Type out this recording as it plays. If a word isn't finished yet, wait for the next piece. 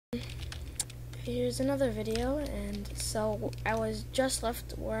Here's another video, and so I was just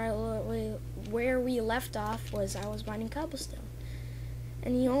left where we left off was I was mining cobblestone,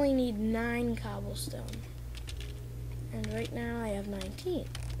 and you only need 9 cobblestone, and right now I have 19,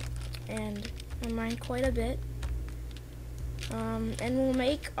 and I mined quite a bit, and we'll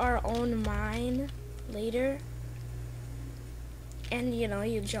make our own mine later, and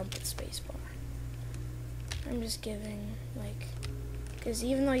you jump with spacebar. I'm just giving, because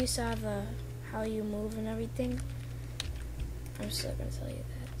even though you saw how you move and everything, I'm still gonna tell you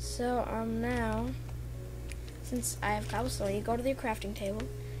that. So now, since I have cobblestone, you go to the crafting table,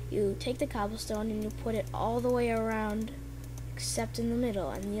 you take the cobblestone and you put it all the way around except in the middle,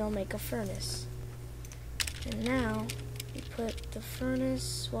 and you'll make a furnace. And now you put the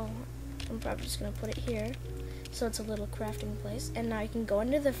furnace, well, I'm probably just gonna put it here so it's a little crafting place, and now you can go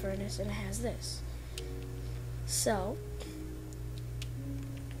into the furnace and it has this. So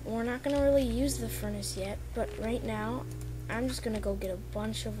we're not going to really use the furnace yet, but right now, I'm just going to go get a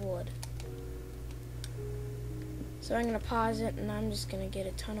bunch of wood. So I'm going to pause it, and I'm just going to get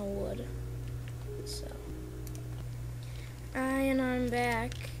a ton of wood. So, and I'm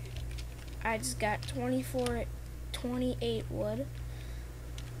back. I just got 28 wood.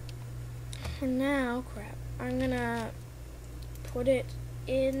 And now, crap, I'm going to put it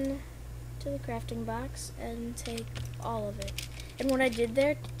in to the crafting box and take all of it. And what I did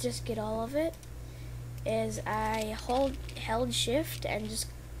there to just get all of it is I held shift and just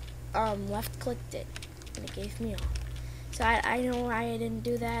left clicked it, and it gave me all. So I know why I didn't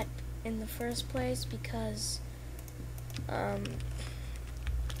do that in the first place, because I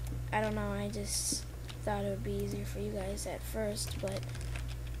don't know, I just thought it would be easier for you guys at first, but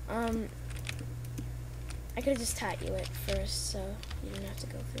I could have just taught you at first, so you didn't have to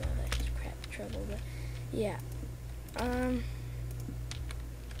go through all that crap trouble. But yeah,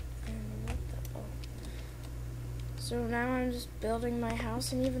 so now I'm just building my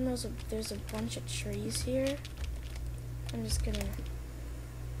house, and even though there's a bunch of trees here, I'm just gonna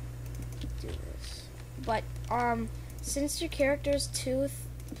do this. But since your character's 2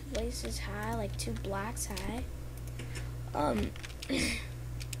 places high, like 2 blocks high,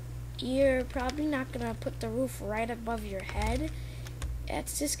 you're probably not gonna put the roof right above your head.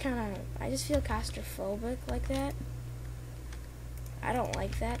 It's just I just feel claustrophobic like that. I don't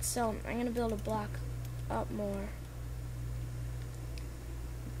like that, so I'm gonna build a block up more.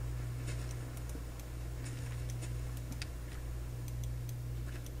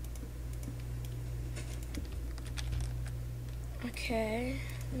 Okay,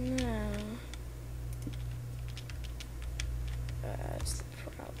 now that's the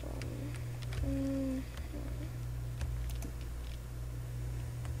problem.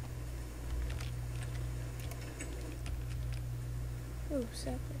 Ooh,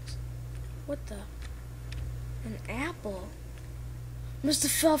 saplings. What the? An apple? Must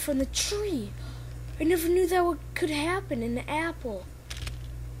have fell from the tree. I never knew that could happen, an apple.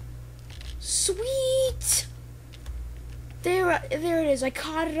 Sweet! There it is. I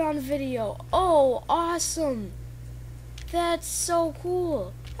caught it on video. Oh, awesome! That's so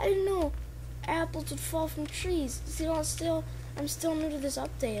cool. I didn't know apples would fall from trees. See, I'm still new to this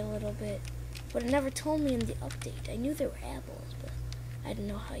update a little bit, but it never told me in the update. I knew there were apples, but I didn't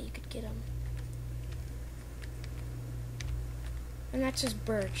know how you could get them. And that's just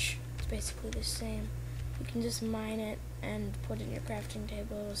birch. It's basically the same. You can just mine it and put it in your crafting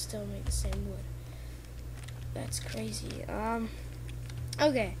table. It'll still make the same wood. That's crazy.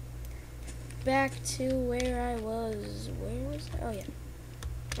 Okay. Back to where I was. Where was I? Oh yeah.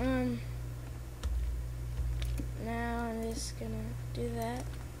 Now I'm just gonna do that,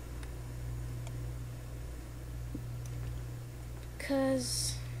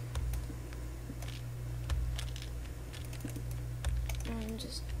 cause I'm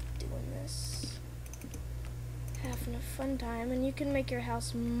just doing this, having a fun time, and you can make your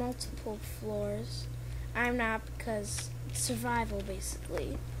house multiple floors. I'm not, because survival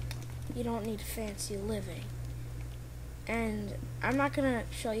basically. You don't need fancy living. And I'm not going to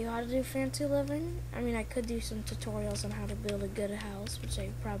show you how to do fancy living. I mean, I could do some tutorials on how to build a good house, which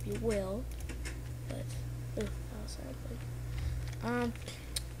I probably will. But, that was ugly.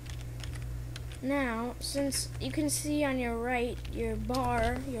 Now, since you can see on your right, your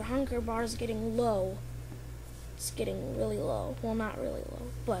hunger bar is getting low. It's getting really low. Well, not really low,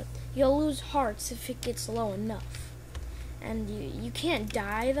 but you'll lose hearts if it gets low enough. And you can't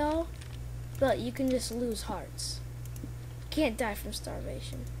die, though, but you can just lose hearts. You can't die from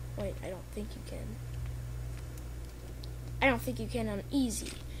starvation. Wait, I don't think you can. I don't think you can on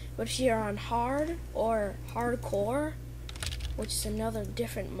easy. But if you're on hard or hardcore, which is another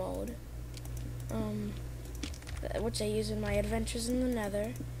different mode, which I use in my adventures in the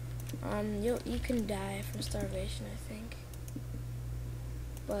Nether. You can die from starvation, I think.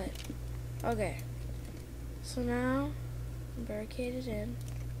 But okay, so now I'm barricaded in.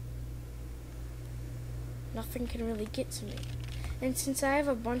 Nothing can really get to me. And since I have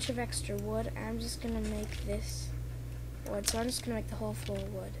a bunch of extra wood, I'm just gonna make this wood. So I'm just gonna make the whole floor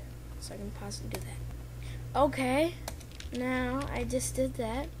wood, so I can pause and do that. Okay, now I just did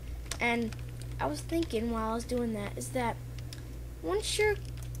that, and I was thinking while I was doing that, is that once your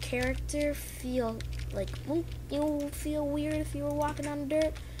character feel like, won't you feel weird if you were walking on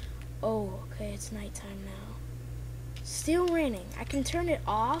dirt? Oh, okay, it's nighttime now. Still raining. I can turn it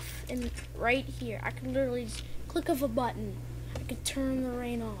off, and right here, I can literally just click of a button. I can turn the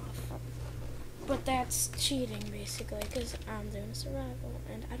rain off. But that's cheating, basically, because I'm doing survival,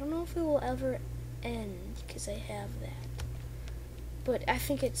 and I don't know if it will ever end, because I have that. But I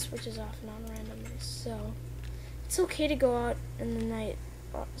think it switches off non-randomly, so it's okay to go out in the night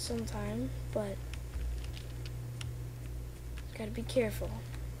sometime, but you gotta be careful.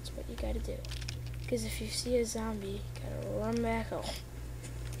 That's what you gotta do. Because if you see a zombie, you gotta run back home.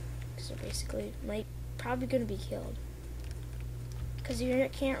 Because they're basically probably gonna be killed. Because you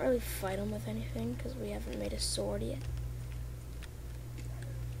can't really fight them with anything, because we haven't made a sword yet.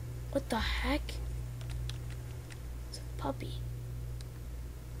 What the heck? It's a puppy.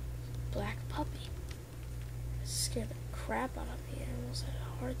 Black puppy. It scared the crap out of me. I almost had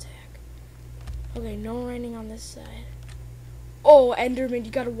a heart attack. Okay, no raining on this side. Oh, Enderman,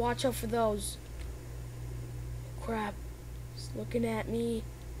 you gotta watch out for those. Crap. He's looking at me.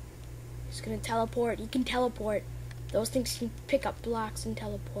 He's gonna teleport. He can teleport. Those things can pick up blocks and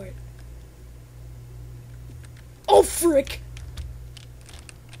teleport. Oh, frick!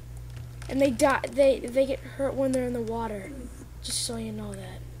 And they die. They get hurt when they're in the water. Just so you know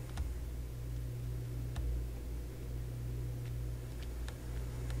that.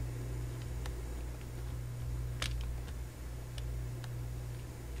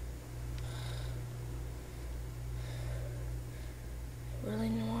 Really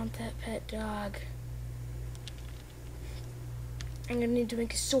want that pet dog. I'm gonna need to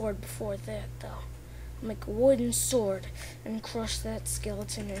make a sword before that, though. I'll make a wooden sword and crush that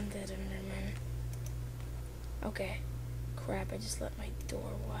skeleton and that Enderman. Okay. Crap, I just let my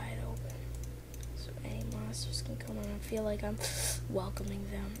door wide open. So any monsters can come in and feel like I'm welcoming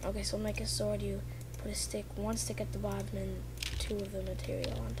them. Okay, so I'll make a sword. You put one stick at the bottom and 2 of the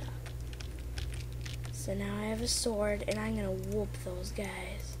material on top. So now I have a sword, and I'm gonna whoop those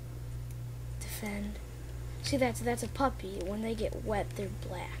guys. Defend. See, that's a puppy. When they get wet, they're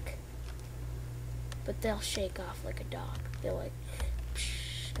black. But they'll shake off like a dog. They're like,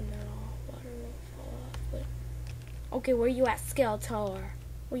 psh, and then all water will fall off. But okay, where you at, Skeletor?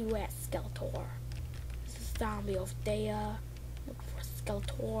 Where you at, Skeletor? There's a zombie over there. Looking for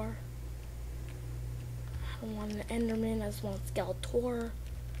Skeletor. I don't want an Enderman. I just want Skeletor.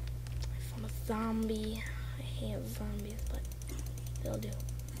 I'm a zombie. I hate zombies, but they'll do.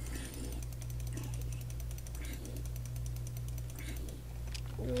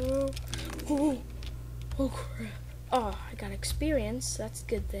 Oh crap. Oh, I got experience. That's a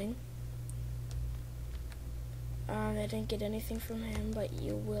good thing. I didn't get anything from him, but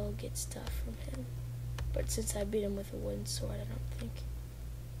you will get stuff from him. But since I beat him with a wooden sword, I don't think.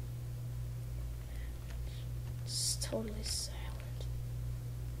 It's totally silent.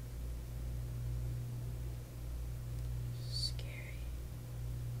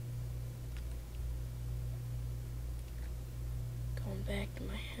 Back to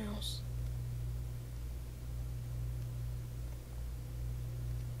my house.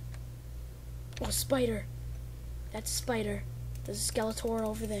 Oh, spider. That's a spider. There's a Skeletor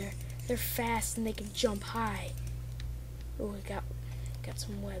over there. They're fast and they can jump high. Oh, we got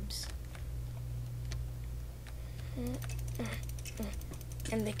some webs.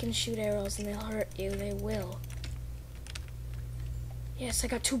 And they can shoot arrows and they'll hurt you. They will. Yes, I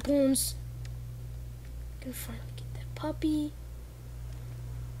got 2 bones. I can finally get that puppy.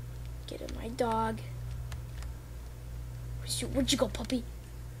 Get in my dog. Where'd you go, puppy?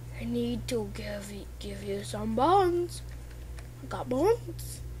 I need to give you some bones. I got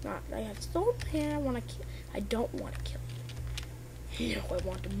bones. I have stone here. I don't want to kill you. No, I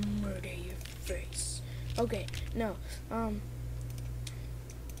want to murder your face. Okay, no. Got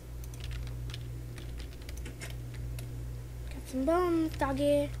some bones,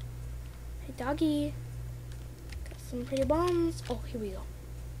 doggy. Hey, doggy. Got some pretty bones. Oh, here we go.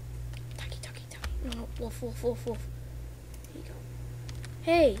 No, wolf. Here you go.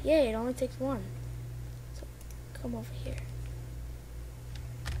 Hey, yay, it only takes 1. So, come over here.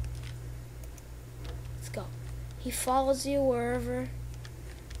 go. He follows you wherever.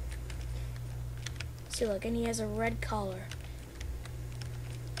 See, look, and he has a red collar.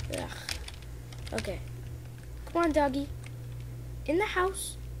 Ugh. Okay. Come on, doggy. In the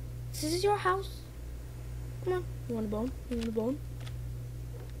house. This is your house. Come on. You want a bone? You want a bone?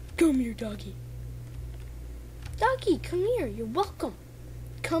 Come here, doggy. Doggy, come here. You're welcome.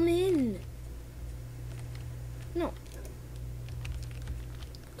 Come in. No.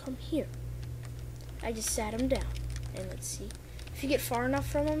 Come here. I just sat him down. And let's see. If you get far enough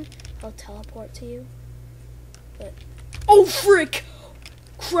from him, he'll teleport to you. But oh, frick!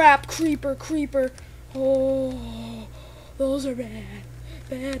 Crap, creeper. Oh, those are bad.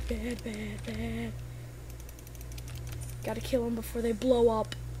 Bad. Gotta kill them before they blow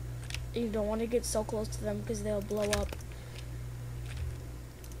up. You don't want to get so close to them because they'll blow up.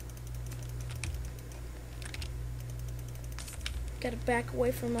 Gotta back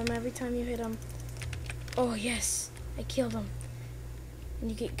away from them every time you hit them. Oh, yes. I killed them. And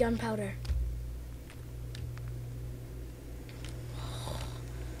you get gunpowder.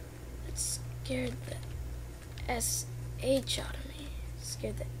 That scared the SH out of me.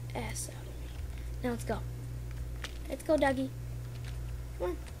 Scared the S out of me. Now let's go. Let's go, doggy.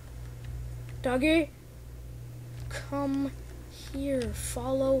 Come on. Doggy. Come here.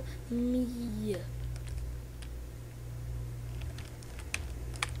 Follow me.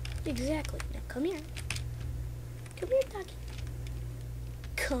 Exactly. Now come here. Come here, doggy.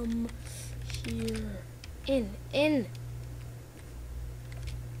 Come here. In.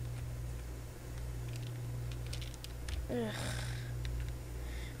 Ugh.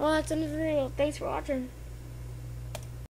 Well, that's another video. Thanks for watching.